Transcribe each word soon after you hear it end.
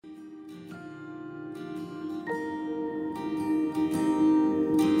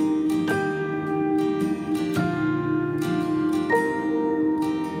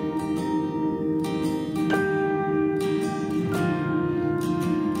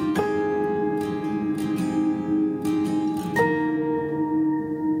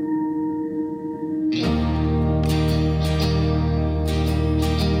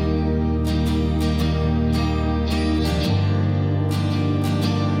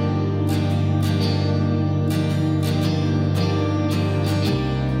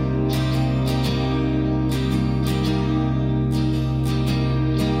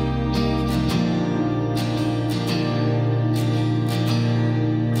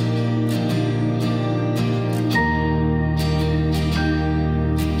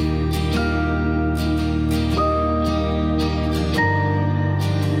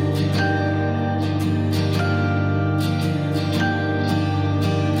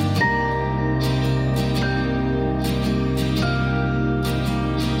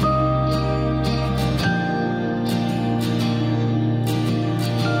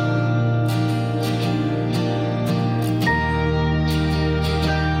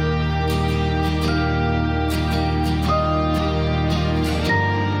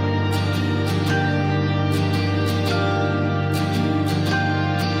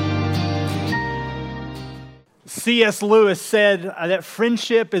C.S. Lewis said that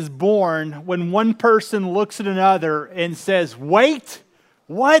friendship is born when one person looks at another and says, "Wait,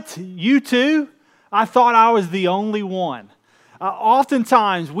 what? You too? I thought I was the only one."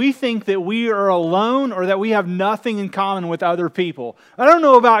 Oftentimes, we think that we are alone or that we have nothing in common with other people. I don't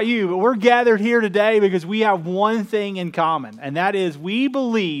know about you, but we're gathered here today because we have one thing in common, and that is we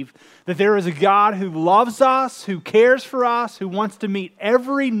believe that there is a God who loves us, who cares for us, who wants to meet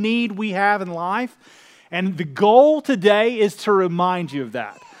every need we have in life. And the goal today is to remind you of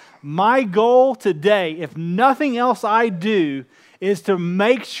that. My goal today, if nothing else I do, is to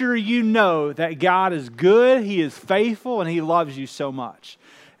make sure you know that God is good, He is faithful, and He loves you so much.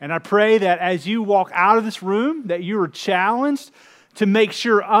 And I pray that as you walk out of this room, that you are challenged to make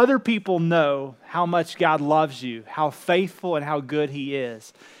sure other people know how much God loves you, how faithful and how good He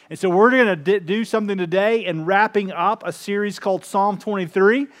is. And so we're going to do something today in wrapping up a series called Psalm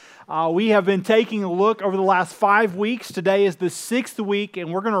 23. We have been taking a look over the last 5 weeks. Today is the 6th week,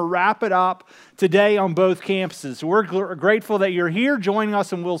 and we're going to wrap it up today on both campuses. So we're grateful that you're here joining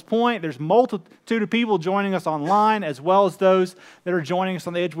us in Wills Point. There's a multitude of people joining us online, as well as those that are joining us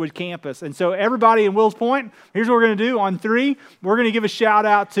on the Edgewood campus. And so everybody in Wills Point, here's what we're going to do. On 3, we're going to give a shout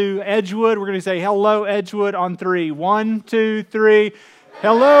out to Edgewood. We're going to say, "Hello, Edgewood," on 3. 1, 2, 3.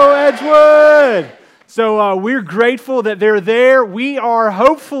 Hello, Edgewood! So we're grateful that they're there. We are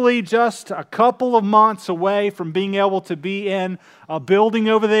hopefully just a couple of months away from being able to be in a building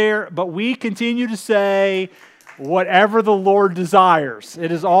over there, but we continue to say, whatever the Lord desires.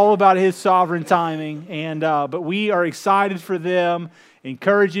 It is all about His sovereign timing, and but we are excited for them.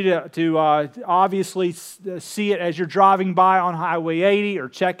 Encourage you to obviously see it as you're driving by on Highway 80 or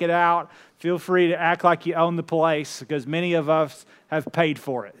check it out. Feel free to act like you own the place because many of us have paid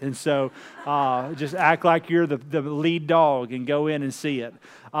for it. And so just act like you're the lead dog and go in and see it.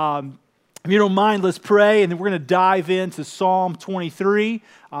 If you don't mind, let's pray, and then we're going to dive into Psalm 23.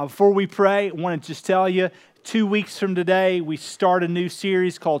 Before we pray, I want to just tell you, 2 weeks from today, we start a new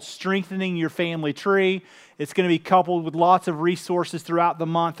series called Strengthening Your Family Tree. It's going to be coupled with lots of resources throughout the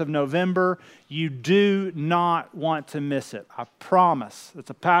month of November. You do not want to miss it. I promise. It's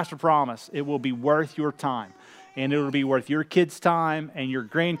a pastor promise. It will be worth your time. And it will be worth your kids' time and your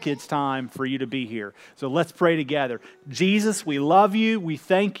grandkids' time for you to be here. So let's pray together. Jesus, we love you. We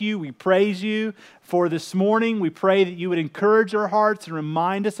thank you. We praise you for this morning. We pray that you would encourage our hearts and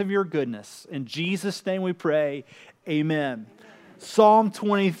remind us of your goodness. In Jesus' name we pray. Amen. Psalm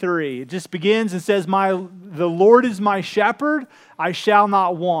 23. It just begins and says, "The Lord is my shepherd, I shall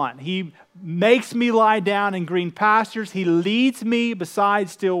not want. He makes me lie down in green pastures. He leads me beside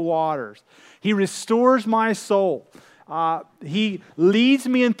still waters. He restores my soul. He leads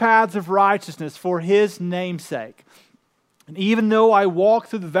me in paths of righteousness for His name's sake. And even though I walk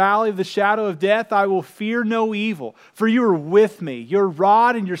through the valley of the shadow of death, I will fear no evil, for you are with me. Your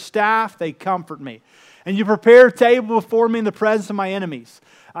rod and your staff, they comfort me. And you prepare a table before me in the presence of my enemies.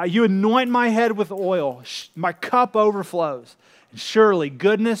 You anoint my head with oil. My cup overflows. And surely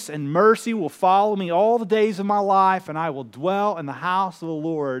goodness and mercy will follow me all the days of my life, and I will dwell in the house of the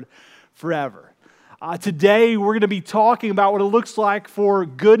Lord forever." Today, we're going to be talking about what it looks like for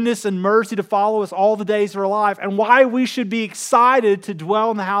goodness and mercy to follow us all the days of our life and why we should be excited to dwell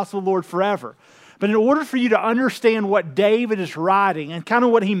in the house of the Lord forever. But in order for you to understand what David is writing and kind of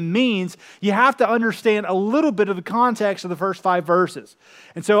what he means, you have to understand a little bit of the context of the first 5 verses.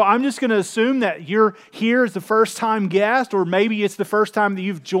 And so I'm just going to assume that you're here as the first-time guest, or maybe it's the first time that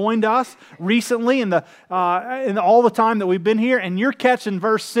you've joined us recently in all the time that we've been here, and you're catching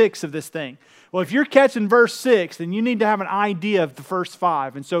verse 6 of this thing. Well, if you're catching verse 6, then you need to have an idea of the first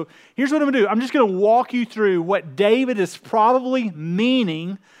 5. And so here's what I'm going to do. I'm just going to walk you through what David is probably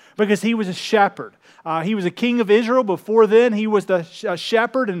meaning because he was a shepherd. He was a king of Israel. Before then, he was the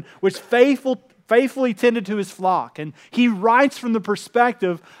shepherd and was faithfully tended to his flock. And he writes from the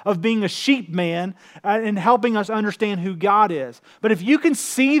perspective of being a sheep man and helping us understand who God is. But if you can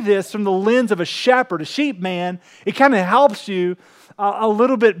see this from the lens of a shepherd, a sheep man, it kind of helps you a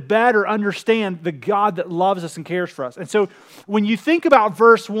little bit better understand the God that loves us and cares for us. And so when you think about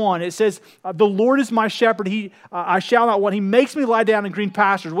verse 1, it says, "The Lord is my shepherd, I shall not want. He makes me lie down in green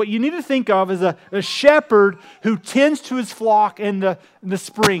pastures." What you need to think of is a shepherd who tends to his flock in the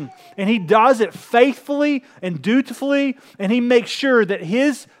spring. And he does it faithfully and dutifully, and he makes sure that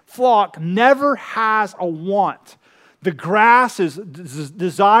his flock never has a want. The grass is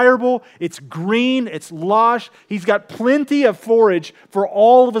desirable, it's green, it's lush. He's got plenty of forage for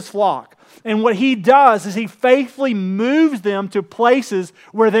all of his flock. And what he does is he faithfully moves them to places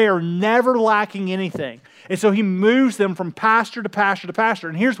where they are never lacking anything. And so he moves them from pasture to pasture to pasture.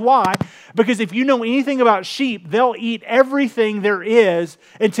 And here's why. Because if you know anything about sheep, they'll eat everything there is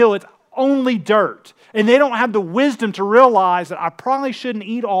until it's only dirt. And they don't have the wisdom to realize that I probably shouldn't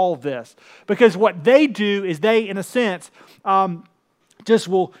eat all of this. Because what they do is they, in a sense, just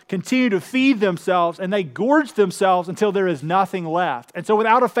will continue to feed themselves, and they gorge themselves until there is nothing left. And so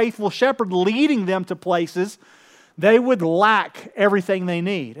without a faithful shepherd leading them to places, they would lack everything they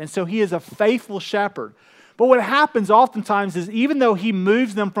need. And so he is a faithful shepherd. But what happens oftentimes is even though he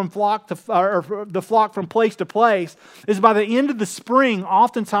moves them from flock to, or the flock from place to place, is by the end of the spring,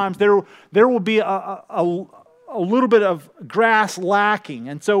 oftentimes there will be a little bit of grass lacking.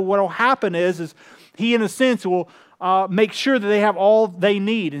 And so what will happen is he, in a sense, will make sure that they have all they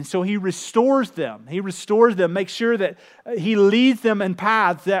need. And so he restores them. He restores them, makes sure that he leads them in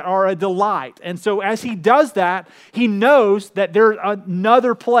paths that are a delight. And so as he does that, he knows that there's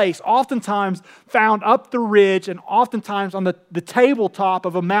another place, oftentimes found up the ridge and oftentimes on the tabletop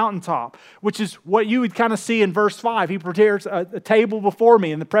of a mountaintop, which is what you would kind of see in verse 5. He prepares a table before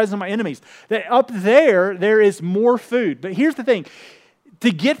me in the presence of my enemies. That up there is more food. But here's the thing. To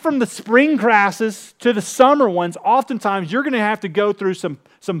get from the spring grasses to the summer ones, oftentimes you're going to have to go through some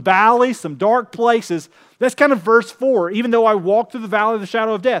valleys, some dark places. That's kind of verse 4. Even though I walk through the valley of the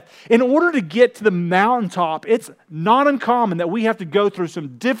shadow of death. In order to get to the mountaintop, it's not uncommon that we have to go through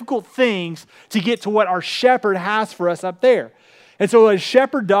some difficult things to get to what our shepherd has for us up there. And so what a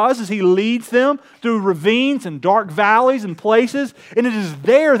shepherd does is he leads them through ravines and dark valleys and places. And it is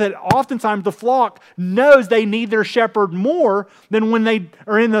there that oftentimes the flock knows they need their shepherd more than when they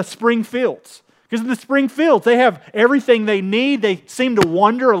are in the spring fields. Because in the spring fields, they have everything they need. They seem to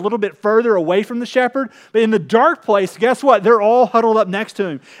wander a little bit further away from the shepherd. But in the dark place, guess what? They're all huddled up next to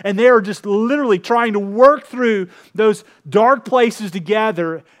him. And they are just literally trying to work through those dark places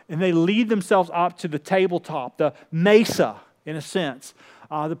together. And they lead themselves up to the tabletop, the mesa, in a sense.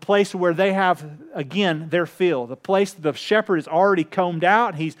 The place where they have, again, their fill. The place the shepherd is already combed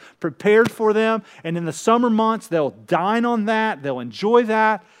out. He's prepared for them. And in the summer months, they'll dine on that. They'll enjoy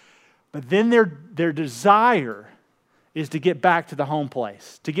that. But then their desire is to get back to the home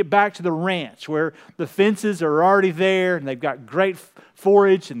place, to get back to the ranch where the fences are already there and they've got great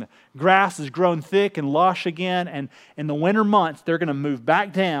forage and the grass has grown thick and lush again. And in the winter months, they're going to move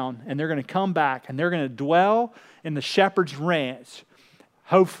back down and they're going to come back and they're going to dwell in the shepherd's ranch,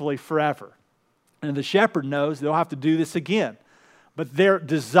 hopefully forever. And the shepherd knows they'll have to do this again. But their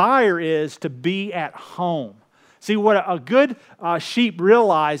desire is to be at home. See, what a good sheep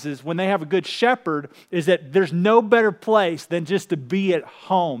realizes when they have a good shepherd is that there's no better place than just to be at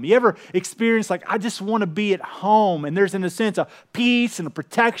home. You ever experience like, I just want to be at home, and there's in a sense a peace and a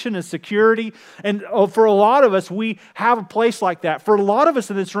protection and security. And for a lot of us, we have a place like that. For a lot of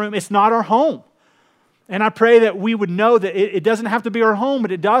us in this room, it's not our home. And I pray that we would know that it doesn't have to be our home,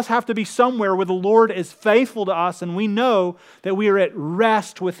 but it does have to be somewhere where the Lord is faithful to us and we know that we are at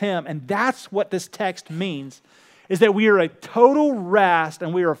rest with Him. And that's what this text means, is that we are at total rest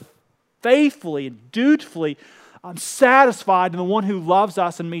and we are faithfully and dutifully satisfied in the one who loves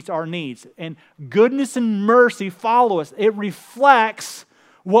us and meets our needs. And goodness and mercy follow us. It reflects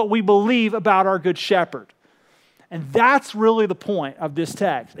what we believe about our good shepherd. And that's really the point of this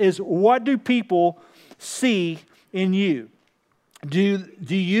text, is what do people see in you? Do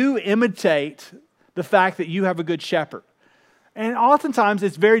you imitate the fact that you have a good shepherd? And oftentimes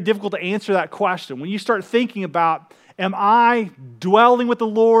it's very difficult to answer that question. When you start thinking about, am I dwelling with the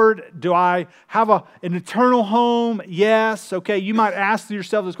Lord? Do I have an eternal home? Yes. Okay, you might ask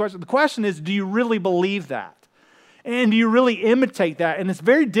yourself this question. The question is, do you really believe that? And do you really imitate that? And it's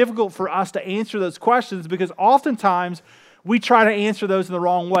very difficult for us to answer those questions because oftentimes we try to answer those in the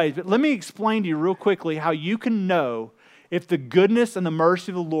wrong ways. But let me explain to you real quickly how you can know if the goodness and the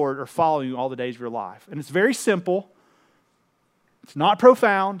mercy of the Lord are following you all the days of your life. And it's very simple. It's not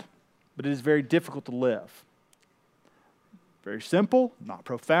profound, but it is very difficult to live. Very simple, not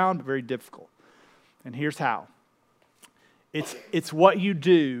profound, but very difficult. And here's how. It's what you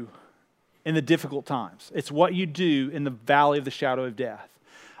do in the difficult times. It's what you do in the valley of the shadow of death.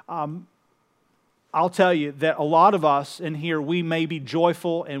 I'll tell you that a lot of us in here, we may be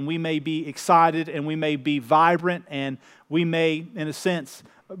joyful and we may be excited and we may be vibrant and we may, in a sense,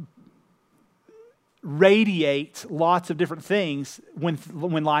 radiate lots of different things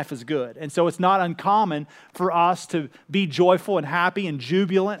when life is good. And so it's not uncommon for us to be joyful and happy and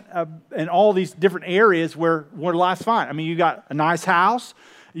jubilant in all these different areas where life's fine. I mean, you got a nice house,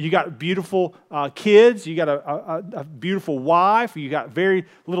 You got beautiful kids. You got a beautiful wife. You got very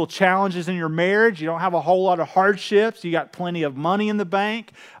little challenges in your marriage. You don't have a whole lot of hardships. You got plenty of money in the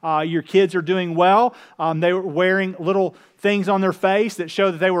bank. Your kids are doing well. They were wearing little things on their face that show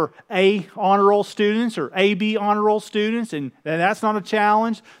that they were A honor roll students or AB honor roll students, and that's not a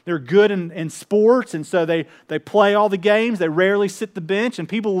challenge. They're good in sports, and so they play all the games. They rarely sit the bench, and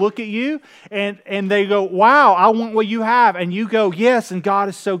people look at you, and they go, wow, I want what you have. And you go, yes, and God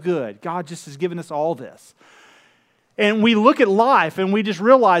is so good. God just has given us all this. And we look at life and we just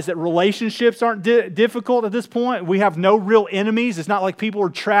realize that relationships aren't difficult at this point. We have no real enemies. It's not like people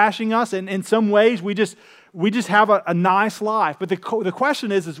are trashing us. And in some ways, we just have a nice life. But the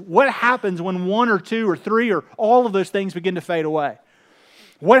question is what happens when one or two or three or all of those things begin to fade away?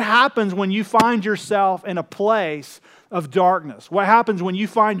 What happens when you find yourself in a place of darkness? What happens when you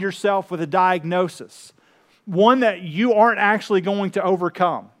find yourself with a diagnosis? One that you aren't actually going to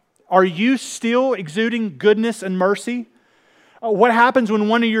overcome. Are you still exuding goodness and mercy? What happens when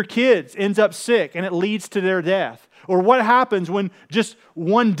one of your kids ends up sick and it leads to their death? Or what happens when just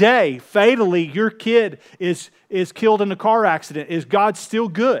one day, fatally, your kid is killed in a car accident? Is God still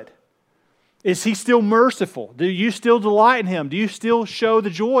good? Is He still merciful? Do you still delight in Him? Do you still show the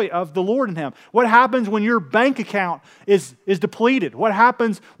joy of the Lord in Him? What happens when your bank account is depleted? What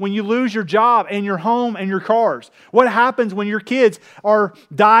happens when you lose your job and your home and your cars? What happens when your kids are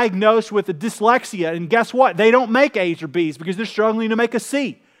diagnosed with a dyslexia and guess what? They don't make A's or B's because they're struggling to make a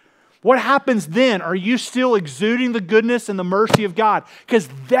C. What happens then? Are you still exuding the goodness and the mercy of God? Because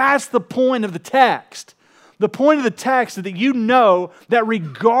that's the point of the text. The point of the text is that you know that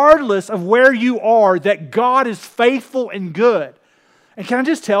regardless of where you are, that God is faithful and good. And can I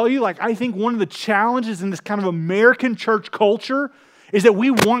just tell you, I think one of the challenges in this kind of American church culture is that we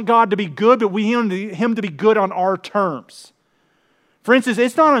want God to be good, but we want Him to be good on our terms. For instance,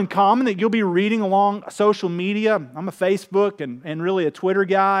 it's not uncommon that you'll be reading along social media. I'm a Facebook and really a Twitter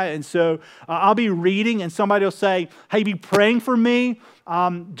guy, and so I'll be reading and somebody will say, hey, be praying for me.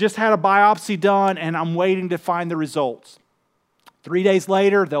 Just had a biopsy done and I'm waiting to find the results. 3 days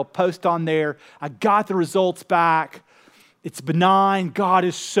later, they'll post on there, I got the results back. It's benign. God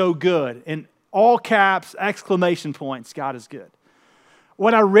is so good. In all caps, exclamation points, God is good.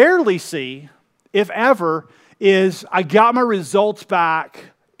 What I rarely see, if ever, is I got my results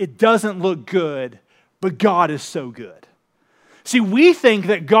back. It doesn't look good, but God is so good. See, we think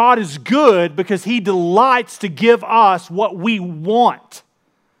that God is good because He delights to give us what we want.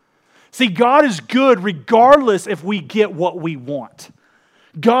 See, God is good regardless if we get what we want.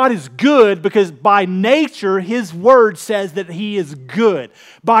 God is good because by nature, His Word says that He is good.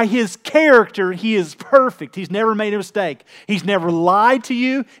 By His character, He is perfect. He's never made a mistake. He's never lied to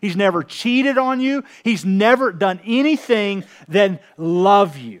you. He's never cheated on you. He's never done anything than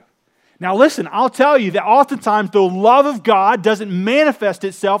love you. Now listen, I'll tell you that oftentimes the love of God doesn't manifest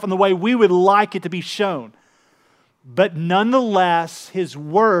itself in the way we would like it to be shown. But nonetheless, His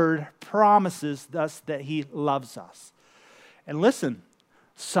Word promises us that He loves us. And listen,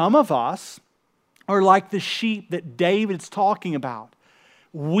 some of us are like the sheep that David's talking about.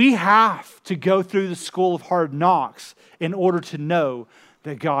 We have to go through the school of hard knocks in order to know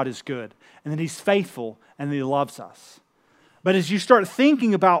that God is good and that He's faithful and that He loves us. But as you start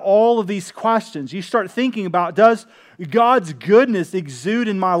thinking about all of these questions, you start thinking about, does God's goodness exude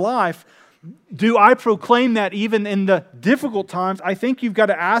in my life? Do I proclaim that even in the difficult times? I think you've got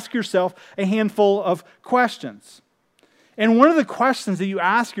to ask yourself a handful of questions. And one of the questions that you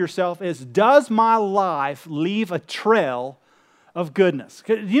ask yourself is, does my life leave a trail of goodness?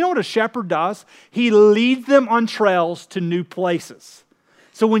 Do you know what a shepherd does? He leads them on trails to new places.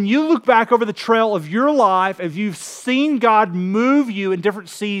 So when you look back over the trail of your life, if you've seen God move you in different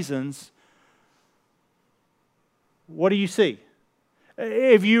seasons, what do you see?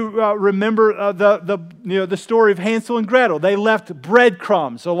 If you remember the story of Hansel and Gretel, they left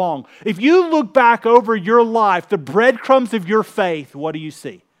breadcrumbs along. If you look back over your life, the breadcrumbs of your faith, what do you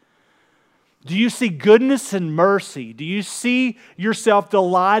see? Do you see goodness and mercy? Do you see yourself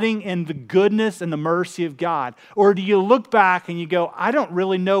delighting in the goodness and the mercy of God? Or do you look back and you go, I don't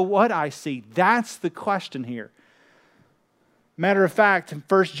really know what I see? That's the question here. Matter of fact, in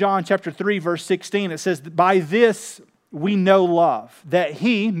 1 John chapter 3, verse 16, it says, by this we know love, that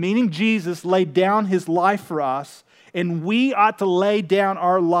He, meaning Jesus, laid down His life for us, and we ought to lay down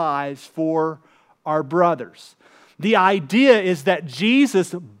our lives for our brothers. The idea is that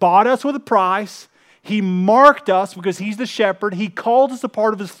Jesus bought us with a price. He marked us because He's the shepherd. He called us a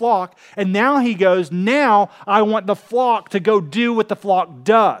part of His flock. And now He goes, now I want the flock to go do what the flock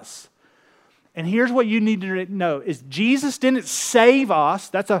does. And here's what you need to know is Jesus didn't save us.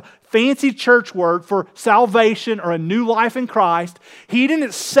 That's a fancy church word for salvation or a new life in Christ. He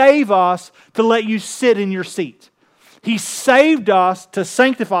didn't save us to let you sit in your seat. He saved us to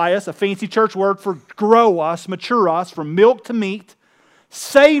sanctify us, a fancy church word for grow us, mature us from milk to meat.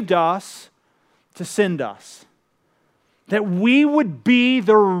 Saved us to send us. That we would be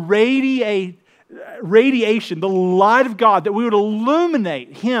the radiation, the light of God, that we would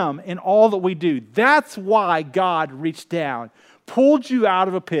illuminate Him in all that we do. That's why God reached down, pulled you out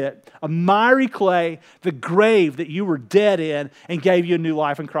of a pit, a miry clay, the grave that you were dead in, and gave you a new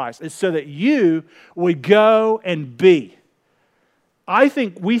life in Christ. It's so that you would go and be.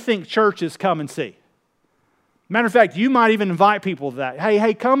 We think churches come and see. Matter of fact, you might even invite people to that.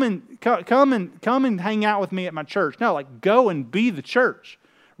 Hey, come and hang out with me at my church. No, like go and be the church.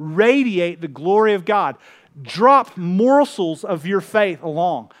 Radiate the glory of God. Drop morsels of your faith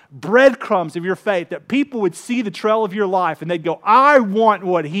along, breadcrumbs of your faith, that people would see the trail of your life and they'd go, I want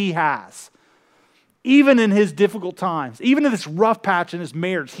what he has. Even in his difficult times, even in this rough patch in his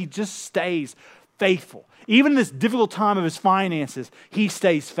marriage, he just stays faithful. Even in this difficult time of his finances, he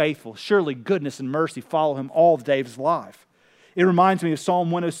stays faithful. Surely goodness and mercy follow him all the days of his life. It reminds me of Psalm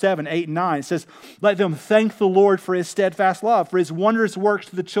 107, 8 and 9. It says, let them thank the Lord for his steadfast love, for his wondrous works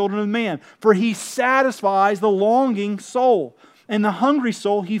to the children of man. For he satisfies the longing soul, and the hungry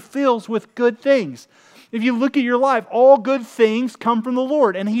soul he fills with good things. If you look at your life, all good things come from the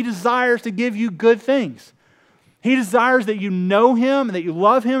Lord, and he desires to give you good things. He desires that you know him, and that you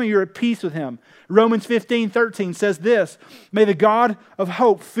love him, and you're at peace with him. Romans 15:13 says this, may the God of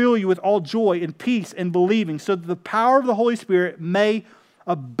hope fill you with all joy and peace in believing, so that the power of the Holy Spirit may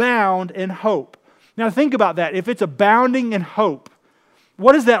abound in hope. Now think about that. If it's abounding in hope,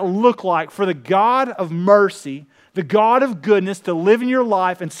 what does that look like for the God of mercy, the God of goodness, to live in your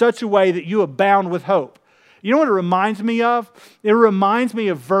life in such a way that you abound with hope? You know what it reminds me of? It reminds me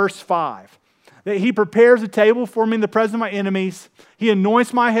of verse 5. That he prepares a table for me in the presence of my enemies. He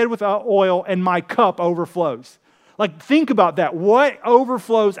anoints my head with oil, and my cup overflows. Like, think about that. What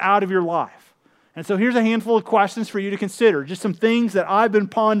overflows out of your life? And so here's a handful of questions for you to consider. Just some things that I've been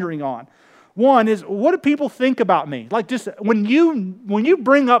pondering on. One is, what do people think about me? Like, just when you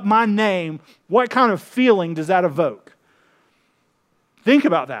bring up my name, what kind of feeling does that evoke? Think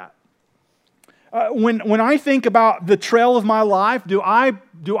about that. When I think about the trail of my life, do I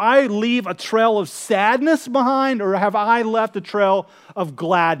leave a trail of sadness behind, or have I left a trail of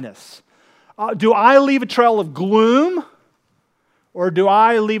gladness? Do I leave a trail of gloom, or do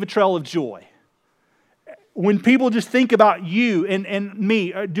I leave a trail of joy? When people just think about you and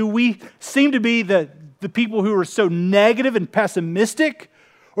me, do we seem to be the people who are so negative and pessimistic,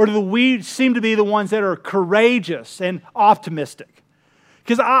 or do we seem to be the ones that are courageous and optimistic?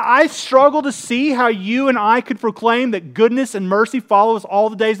 Because I struggle to see how you and I could proclaim that goodness and mercy follow us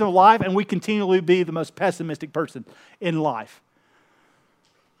all the days of our life, and we continually be the most pessimistic person in life.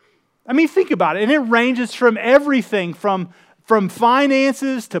 I mean, think about it. And it ranges from everything from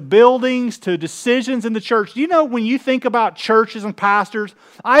finances to buildings to decisions in the church. You know, when you think about churches and pastors,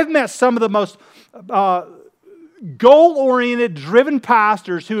 I've met some of the most goal-oriented, driven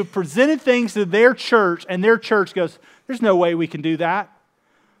pastors who have presented things to their church, and their church goes, there's no way we can do that.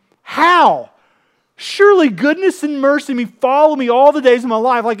 How? Surely goodness and mercy follow me all the days of my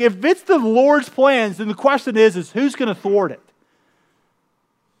life. Like, if it's the Lord's plans, then the question is who's going to thwart it?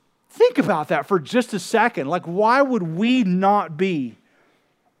 Think about that for just a second. Like, why would we not be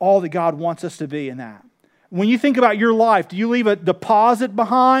all that God wants us to be in that? When you think about your life, do you leave a deposit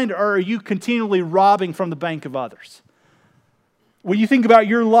behind, or are you continually robbing from the bank of others? When you think about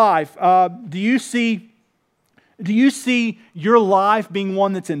your life, do you see your life being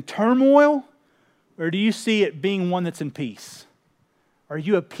one that's in turmoil, or do you see it being one that's in peace? Are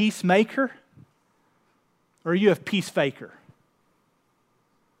you a peacemaker, or are you a peace faker?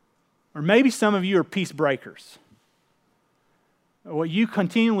 Or maybe some of you are peace breakers. What you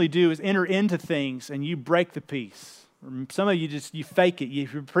continually do is enter into things and you break the peace. Or some of you you fake it.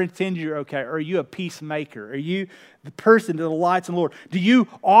 You pretend you're okay. Or are you a peacemaker? Are you the person that delights in the Lord? Do you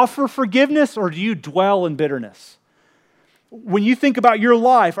offer forgiveness, or do you dwell in bitterness? When you think about your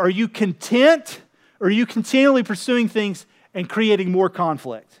life, are you content, or are you continually pursuing things and creating more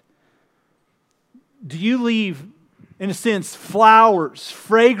conflict? Do you leave, in a sense, flowers,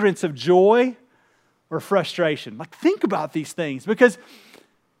 fragrance of joy, or frustration? Like, think about these things, because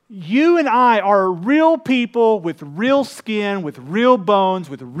you and I are real people with real skin, with real bones,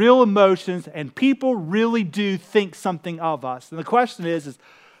 with real emotions, and people really do think something of us. And the question is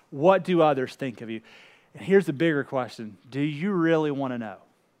what do others think of you? And here's the bigger question. Do you really want to know?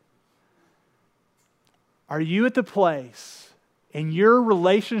 Are you at the place in your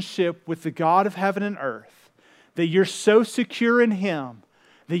relationship with the God of heaven and earth that you're so secure in Him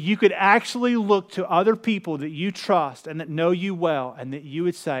that you could actually look to other people that you trust and that know you well and that you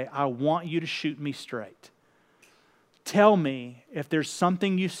would say, I want you to shoot me straight. Tell me if there's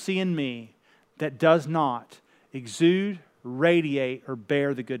something you see in me that does not exude, radiate, or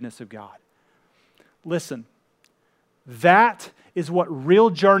bear the goodness of God. Listen, that is what real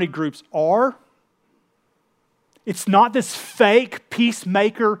journey groups are. It's not this fake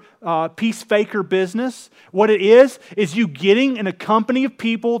peacemaker, peacefaker business. What it is you getting in a company of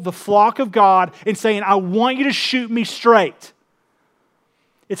people, the flock of God, and saying, I want you to shoot me straight.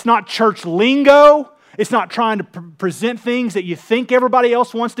 It's not church lingo. It's not trying to present things that you think everybody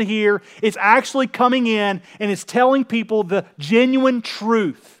else wants to hear. It's actually coming in and it's telling people the genuine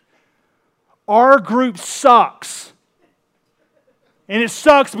truth. Our group sucks. And it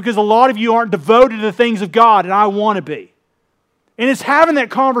sucks because a lot of you aren't devoted to the things of God, and I want to be. And it's having that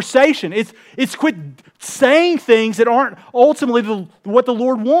conversation. It's quit saying things that aren't ultimately what the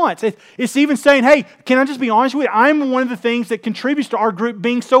Lord wants. It's even saying, hey, can I just be honest with you? I'm one of the things that contributes to our group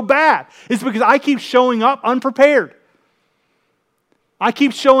being so bad. It's because I keep showing up unprepared. I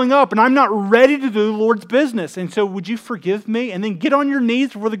keep showing up and I'm not ready to do the Lord's business. And so would you forgive me? And then get on your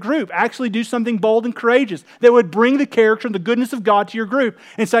knees for the group. Actually do something bold and courageous that would bring the character and the goodness of God to your group.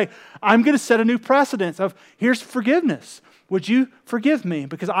 And say, I'm going to set a new precedence of here's forgiveness. Would you forgive me?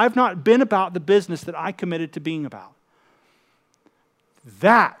 Because I've not been about the business that I committed to being about.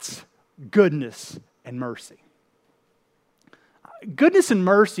 That's goodness and mercy. Goodness and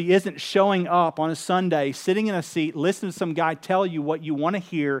mercy isn't showing up on a Sunday, sitting in a seat, listening to some guy tell you what you want to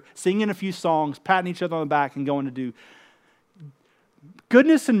hear, singing a few songs, patting each other on the back, and going to do.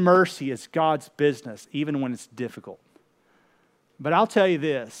 Goodness and mercy is God's business, even when it's difficult. But I'll tell you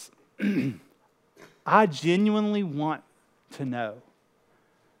this, I genuinely want to know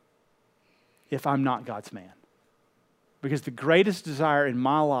if I'm not God's man. Because the greatest desire in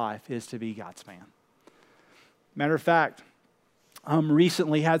my life is to be God's man. Matter of fact,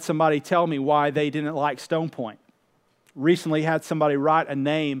 recently had somebody tell me why they didn't like Stone Point. Recently had somebody write a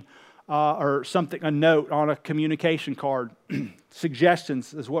name or something, a note on a communication card.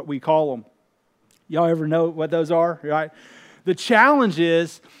 Suggestions is what we call them. Y'all ever know what those are, right? The challenge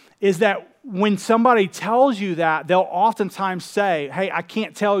is that when somebody tells you that, they'll oftentimes say, hey, I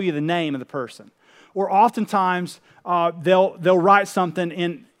can't tell you the name of the person. Or oftentimes they'll write something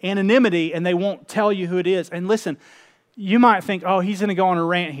in anonymity and they won't tell you who it is. And listen, you might think, oh, he's going to go on a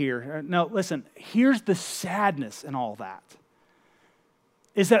rant here. No, listen, here's the sadness in all that.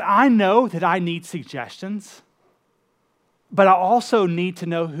 Is that I know that I need suggestions, but I also need to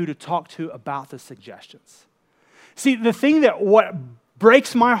know who to talk to about the suggestions. See, the thing that what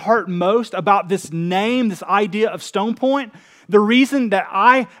breaks my heart most about this name, this idea of Stone Point, the reason that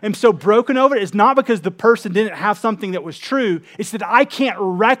I am so broken over it is not because the person didn't have something that was true. It's that I can't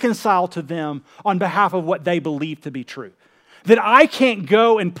reconcile to them on behalf of what they believe to be true. That I can't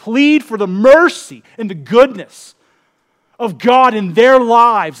go and plead for the mercy and the goodness of God in their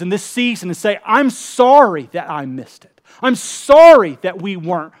lives in this season and say, I'm sorry that I missed it. I'm sorry that we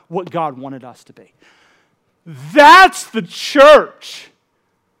weren't what God wanted us to be. That's the church.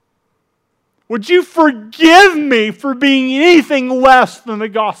 Would you forgive me for being anything less than the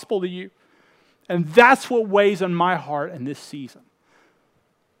gospel to you? And that's what weighs on my heart in this season.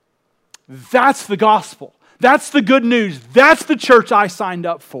 That's the gospel. That's the good news. That's the church I signed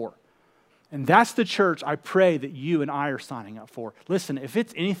up for. And that's the church I pray that you and I are signing up for. Listen, if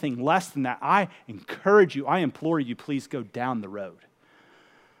it's anything less than that, I encourage you, I implore you, please go down the road.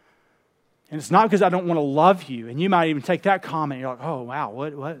 And it's not because I don't want to love you. And you might even take that comment and you're like, oh, wow,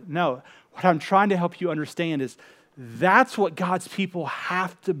 what? No. What I'm trying to help you understand is that's what God's people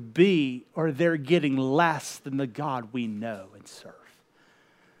have to be, or they're getting less than the God we know and serve.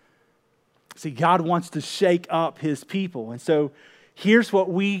 See, God wants to shake up His people. And so here's what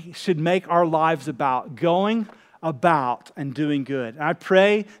we should make our lives about: going about and doing good. And I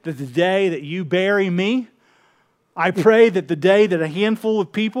pray that the day that you bury me, I pray that the day that a handful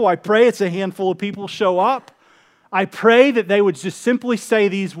of people, I pray it's a handful of people show up, I pray that they would just simply say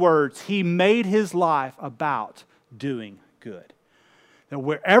these words: He made His life about doing good. That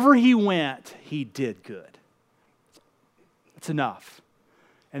wherever He went, He did good. It's enough.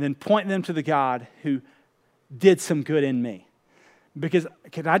 And then point them to the God who did some good in me. Because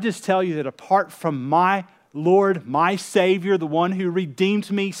can I just tell you that apart from my Lord, my Savior, the one who redeemed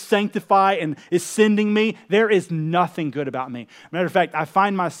me, sanctified, and is sending me, there is nothing good about me. Matter of fact, I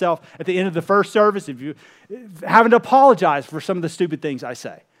find myself at the end of the first service, having to apologize for some of the stupid things I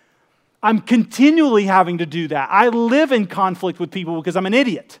say. I'm continually having to do that. I live in conflict with people because I'm an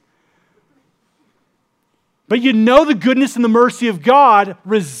idiot. But you know the goodness and the mercy of God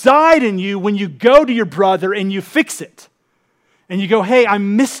reside in you when you go to your brother and you fix it. And you go, hey, I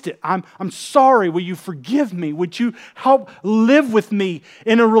missed it. I'm sorry. Will you forgive me? Would you help live with me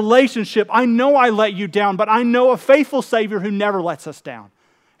in a relationship? I know I let you down, but I know a faithful Savior who never lets us down.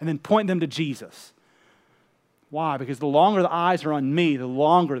 And then point them to Jesus. Why? Because the longer the eyes are on me, the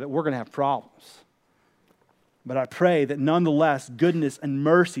longer that we're going to have problems. But I pray that nonetheless, goodness and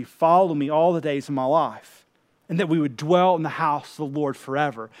mercy follow me all the days of my life. And that we would dwell in the house of the Lord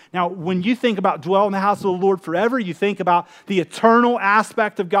forever. Now, when you think about dwell in the house of the Lord forever, you think about the eternal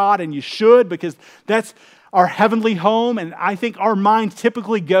aspect of God, and you should, because that's our heavenly home, and I think our mind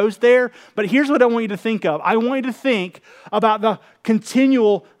typically goes there. But here's what I want you to think of. I want you to think about the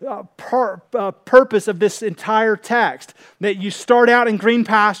continual purpose of this entire text. That you start out in green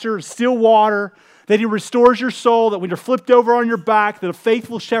pasture, still water, that He restores your soul, that when you're flipped over on your back, that a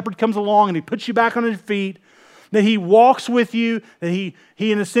faithful shepherd comes along and He puts you back on your feet, that He walks with you, that He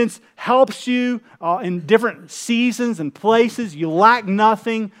in a sense helps you in different seasons and places. You lack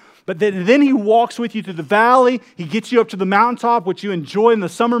nothing. But then He walks with you through the valley. He gets you up to the mountaintop, which you enjoy in the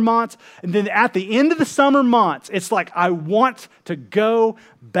summer months. And then at the end of the summer months, it's like, I want to go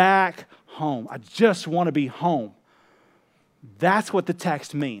back home. I just want to be home. That's what the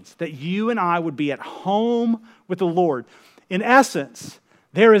text means, that you and I would be at home with the Lord. In essence,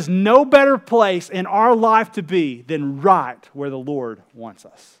 there is no better place in our life to be than right where the Lord wants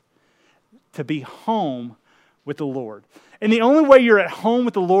us. To be home with the Lord. And the only way you're at home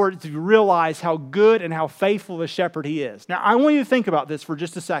with the Lord is to realize how good and how faithful the shepherd He is. Now, I want you to think about this for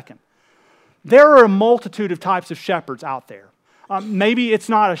just a second. There are a multitude of types of shepherds out there. Maybe it's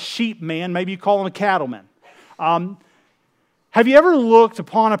not a sheep man. Maybe you call him a cattleman. Have you ever looked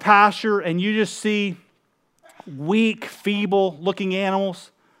upon a pasture and you just see weak, feeble-looking animals?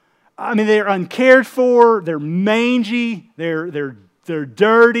 I mean, they're uncared for, they're mangy, they're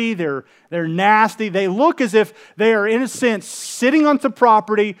dirty, they're nasty. They look as if they are, in a sense, sitting on the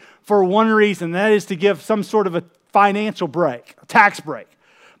property for one reason, that is to give some sort of a financial break, a tax break.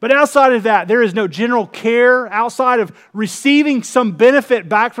 But outside of that, there is no general care. Outside of receiving some benefit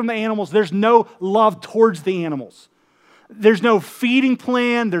back from the animals, there's no love towards the animals. There's no feeding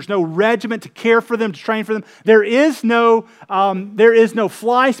plan. There's no regiment to care for them, to train for them. There is no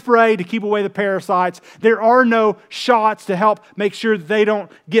fly spray to keep away the parasites. There are no shots to help make sure that they don't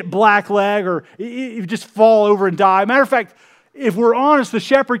get black leg or just fall over and die. Matter of fact, if we're honest, the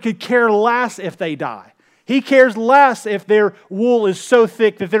shepherd could care less if they die. He cares less if their wool is so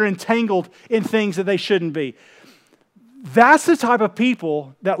thick that they're entangled in things that they shouldn't be. That's the type of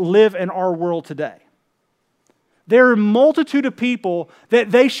people that live in our world today. There are a multitude of people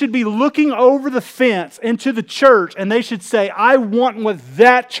that they should be looking over the fence into the church and they should say, I want what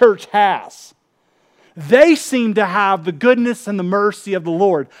that church has. They seem to have the goodness and the mercy of the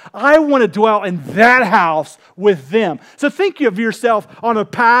Lord. I want to dwell in that house with them. So think of yourself on a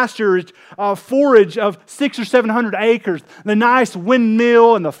pasture forage of 600 or 700 acres, the nice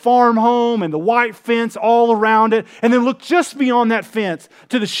windmill and the farm home and the white fence all around it. And then look just beyond that fence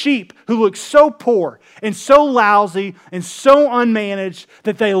to the sheep who look so poor and so lousy and so unmanaged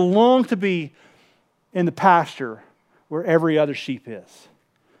that they long to be in the pasture where every other sheep is.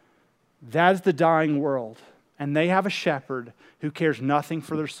 That is the dying world. And they have a shepherd who cares nothing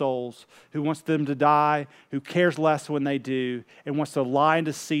for their souls, who wants them to die, who cares less when they do, and wants to lie and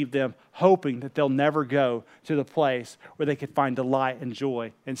deceive them, hoping that they'll never go to the place where they can find delight and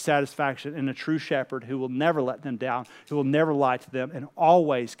joy and satisfaction in a true shepherd who will never let them down, who will never lie to them, and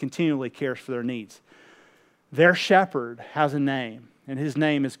always continually cares for their needs. Their shepherd has a name, and his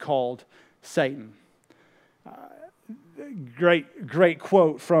name is called Satan. Great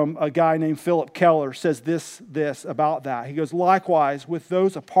quote from a guy named Philip Keller says this about that. He goes, likewise, with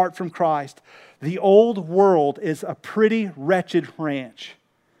those apart from Christ, the old world is a pretty wretched ranch.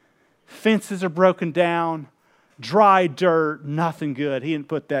 Fences are broken down, dry dirt, nothing good. He didn't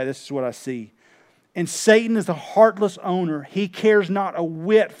put that. This is what I see. And Satan is a heartless owner. He cares not a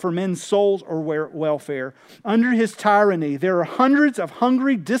whit for men's souls or welfare. Under his tyranny, there are hundreds of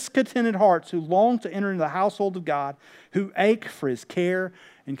hungry, discontented hearts who long to enter into the household of God, who ache for His care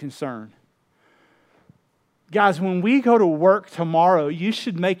and concern. Guys, when we go to work tomorrow, you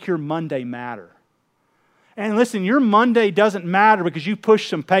should make your Monday matter. And listen, your Monday doesn't matter because you push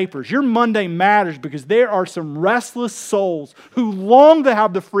some papers. Your Monday matters because there are some restless souls who long to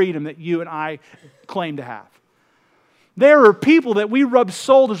have the freedom that you and I claim to have. There are people that we rub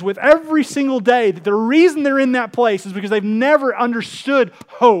shoulders with every single day that the reason they're in that place is because they've never understood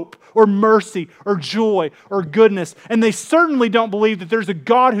hope or mercy or joy or goodness. And they certainly don't believe that there's a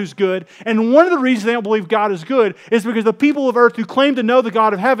God who's good. And one of the reasons they don't believe God is good is because the people of earth who claim to know the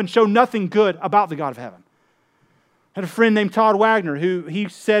God of heaven show nothing good about the God of heaven. I had a friend named Todd Wagner who he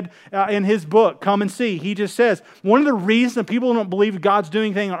said in his book, Come and See, he just says, one of the reasons that people don't believe God's doing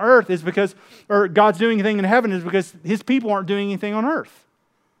anything on earth is because, or God's doing anything in heaven is because his people aren't doing anything on earth.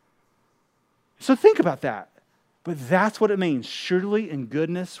 So think about that. But that's what it means. Surely and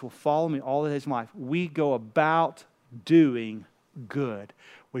goodness will follow me all the days of my life. We go about doing good.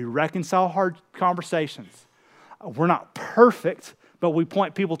 We reconcile hard conversations. We're not perfect, but we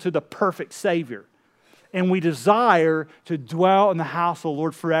point people to the perfect Savior. And we desire to dwell in the house of the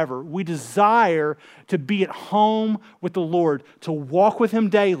Lord forever. We desire to be at home with the Lord, to walk with Him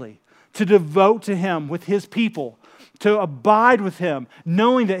daily, to devote to Him with His people, to abide with Him,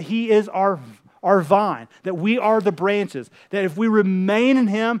 knowing that He is our vine, that we are the branches, that if we remain in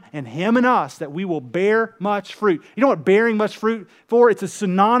Him and Him in us, that we will bear much fruit. You know what bearing much fruit for? It's a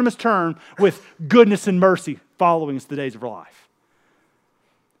synonymous term with goodness and mercy following us the days of our life.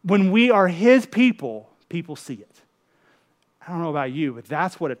 When we are His people, people see it. I don't know about you, but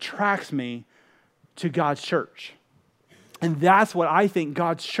that's what attracts me to God's church. And that's what I think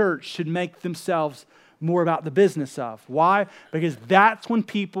God's church should make themselves more about the business of. Why? Because that's when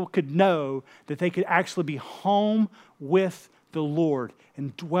people could know that they could actually be home with the Lord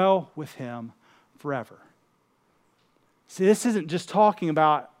and dwell with Him forever. See, this isn't just talking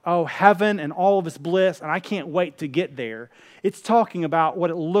about, heaven and all of its bliss, and I can't wait to get there. It's talking about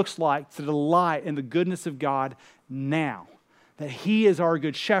what it looks like to delight in the goodness of God now. That He is our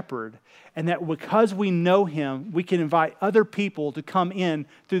good shepherd, and that because we know Him, we can invite other people to come in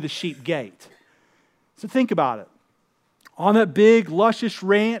through the sheep gate. So think about it. On that big, luscious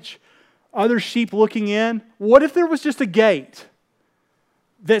ranch, other sheep looking in, what if there was just a gate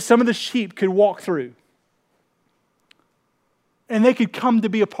that some of the sheep could walk through? And they could come to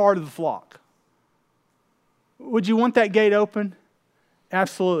be a part of the flock. Would you want that gate open?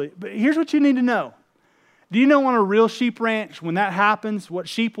 Absolutely. But here's what you need to know. Do you know on a real sheep ranch, when that happens, what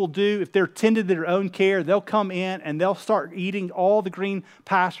sheep will do, if they're tended to their own care, they'll come in and they'll start eating all the green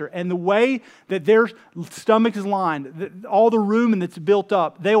pasture. And the way that their stomach is lined, all the rumen that's built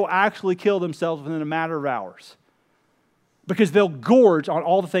up, they will actually kill themselves within a matter of hours. Because they'll gorge on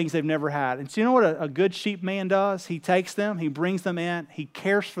all the things they've never had. And so you know what a good sheep man does? He takes them, he brings them in, he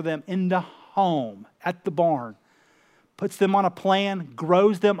cares for them in the home, at the barn. Puts them on a plan,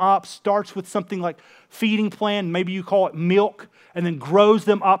 grows them up, starts with something like feeding plan, maybe you call it milk, and then grows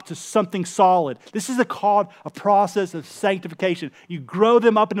them up to something solid. This is called a process of sanctification. You grow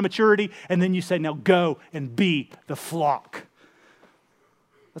them up into maturity, and then you say, now go and be the flock.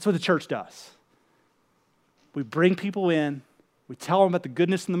 That's what the church does. We bring people in, we tell them about the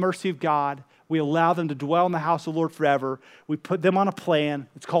goodness and the mercy of God, we allow them to dwell in the house of the Lord forever, we put them on a plan,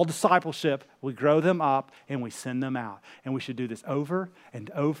 it's called discipleship, we grow them up, and we send them out. And we should do this over and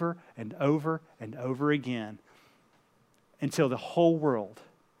over and over and over again until the whole world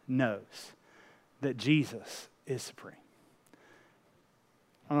knows that Jesus is supreme.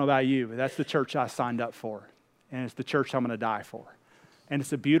 I don't know about you, but that's the church I signed up for, and it's the church I'm going to die for. And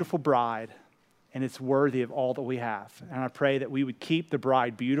it's a beautiful bride, and it's worthy of all that we have. And I pray that we would keep the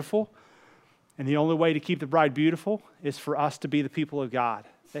bride beautiful. And the only way to keep the bride beautiful is for us to be the people of God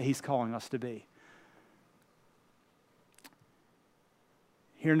that He's calling us to be.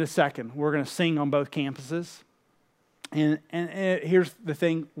 Here in a second, we're going to sing on both campuses. And here's the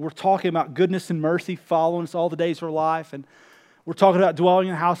thing. We're talking about goodness and mercy following us all the days of our life. And we're talking about dwelling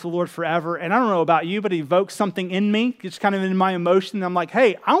in the house of the Lord forever. And I don't know about you, but it evokes something in me. It's kind of in my emotion. I'm like,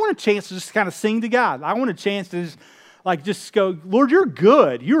 hey, I want a chance to just kind of sing to God. I want a chance to just go, Lord, you're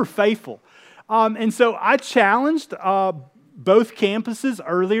good. You're faithful. And so I challenged both campuses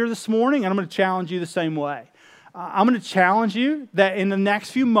earlier this morning, and I'm going to challenge you the same way. I'm going to challenge you that in the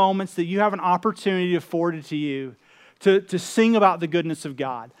next few moments that you have an opportunity afforded to you to sing about the goodness of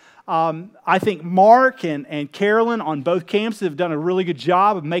God. I think Mark and Carolyn on both campuses have done a really good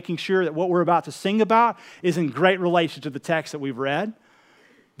job of making sure that what we're about to sing about is in great relation to the text that we've read.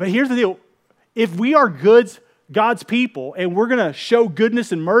 But here's the deal. If we are God's people and we're going to show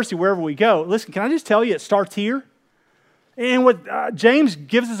goodness and mercy wherever we go, listen, can I just tell you, it starts here. And what James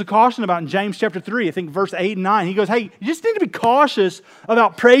gives us a caution about in James chapter 3, I think verse 8 and 9, he goes, hey, you just need to be cautious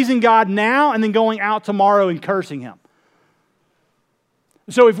about praising God now and then going out tomorrow and cursing Him.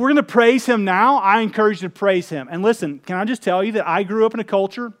 So if we're going to praise Him now, I encourage you to praise Him. And listen, can I just tell you that I grew up in a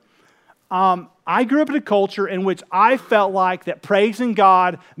culture I grew up in a culture in which I felt like that praising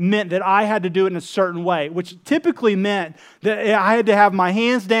God meant that I had to do it in a certain way, which typically meant that I had to have my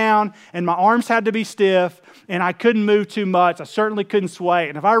hands down and my arms had to be stiff and I couldn't move too much. I certainly couldn't sway.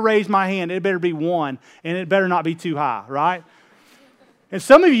 And if I raised my hand, it better be one and it better not be too high, right? And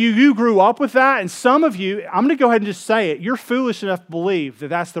some of you grew up with that, and some of you, I'm going to go ahead and just say it, you're foolish enough to believe that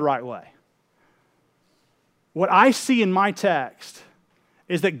that's the right way. What I see in my text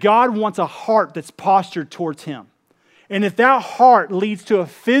is that God wants a heart that's postured towards Him. And if that heart leads to a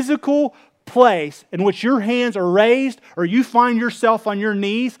physical place in which your hands are raised or you find yourself on your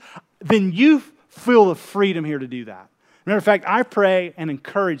knees, then you feel the freedom here to do that. Matter of fact, I pray and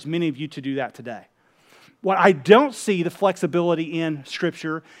encourage many of you to do that today. What I don't see the flexibility in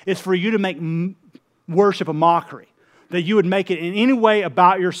Scripture is for you to make worship a mockery, that you would make it in any way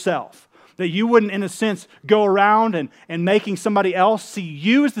about yourself, that you wouldn't, in a sense, go around and making somebody else see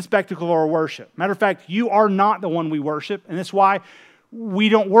you as the spectacle of our worship. Matter of fact, you are not the one we worship, and that's why we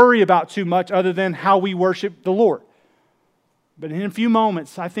don't worry about too much other than how we worship the Lord. But in a few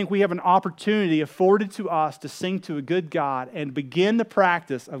moments, I think we have an opportunity afforded to us to sing to a good God and begin the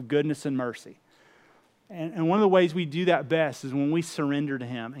practice of goodness and mercy. And one of the ways we do that best is when we surrender to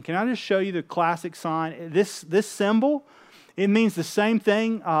Him. And can I just show you the classic sign? This symbol, it means the same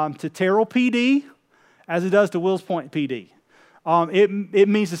thing to Terrell PD as it does to Wills Point PD. It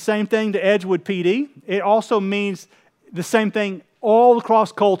means the same thing to Edgewood PD. It also means the same thing all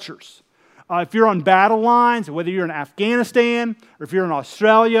across cultures. If you're on battle lines, whether you're in Afghanistan, or if you're in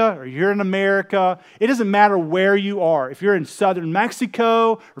Australia, or you're in America, it doesn't matter where you are. If you're in southern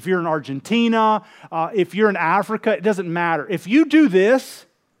Mexico, or if you're in Argentina, if you're in Africa, it doesn't matter. If you do this,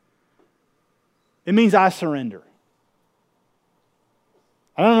 it means I surrender.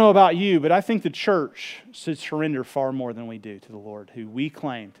 I don't know about you, but I think the church should surrender far more than we do to the Lord, who we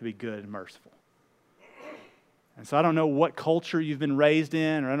claim to be good and merciful. And so I don't know what culture you've been raised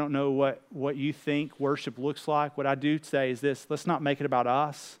in, or I don't know what you think worship looks like. What I do say is this: let's not make it about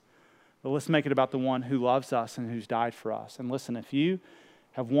us, but let's make it about the one who loves us and who's died for us. And listen, if you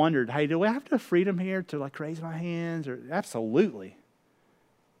have wondered, hey, do I have the freedom here to raise my hands? Absolutely.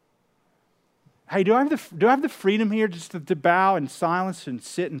 Hey, do I have the freedom here just to bow in silence and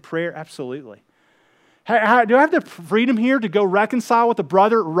sit in prayer? Absolutely. Hey, do I have the freedom here to go reconcile with a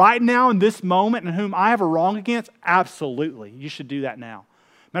brother right now in this moment and whom I have a wrong against? Absolutely. You should do that now.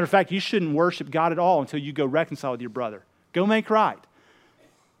 Matter of fact, you shouldn't worship God at all until you go reconcile with your brother. Go make right.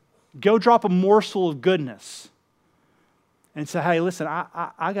 Go drop a morsel of goodness and say, hey, listen,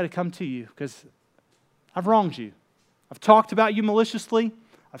 I got to come to you because I've wronged you. I've talked about you maliciously.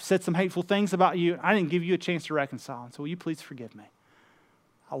 I've said some hateful things about you. I didn't give you a chance to reconcile. And so will you please forgive me?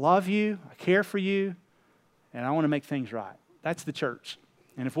 I love you. I care for you. And I want to make things right. That's the church.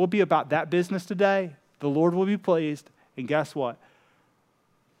 And if we'll be about that business today, the Lord will be pleased. And guess what?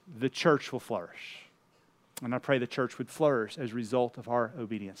 The church will flourish. And I pray the church would flourish as a result of our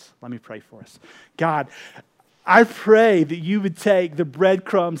obedience. Let me pray for us. God, I pray that you would take the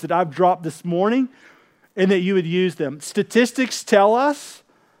breadcrumbs that I've dropped this morning and that you would use them. Statistics tell us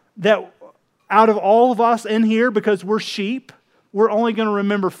that out of all of us in here, because we're sheep, we're only going to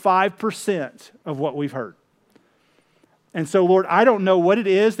remember 5% of what we've heard. And so, Lord, I don't know what it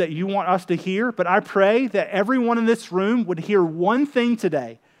is that you want us to hear, but I pray that everyone in this room would hear one thing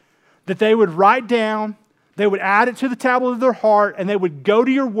today, that they would write down, they would add it to the tablet of their heart, and they would go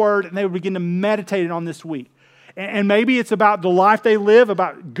to your word, and they would begin to meditate it on this week. And maybe it's about the life they live,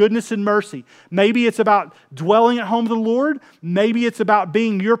 about goodness and mercy. Maybe it's about dwelling at home with the Lord. Maybe it's about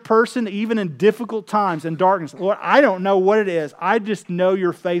being your person even in difficult times and darkness. Lord, I don't know what it is. I just know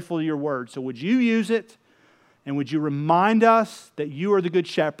you're faithful to your word. So would you use it? And would you remind us that you are the good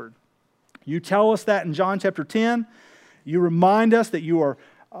shepherd? You tell us that in John chapter 10. You remind us that you are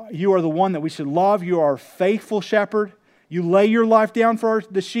the one that we should love. You are a faithful shepherd. You lay your life down for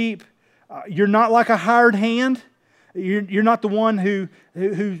the sheep. You're not like a hired hand. You're not the one who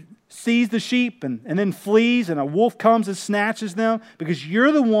sees the sheep and then flees and a wolf comes and snatches them, because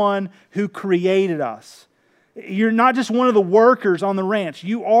you're the one who created us. You're not just one of the workers on the ranch.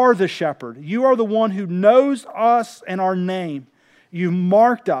 You are the shepherd. You are the one who knows us and our name. You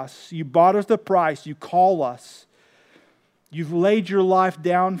marked us. You bought us the price. You call us. You've laid your life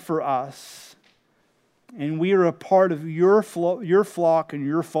down for us. And we are a part of your flock and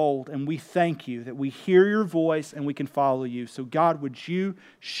your fold. And we thank you that we hear your voice and we can follow you. So God, would you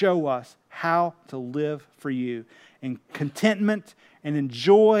show us how to live for you in contentment and in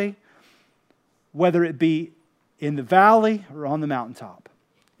joy, whether it be in the valley or on the mountaintop.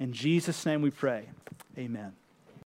 In Jesus' name we pray. Amen.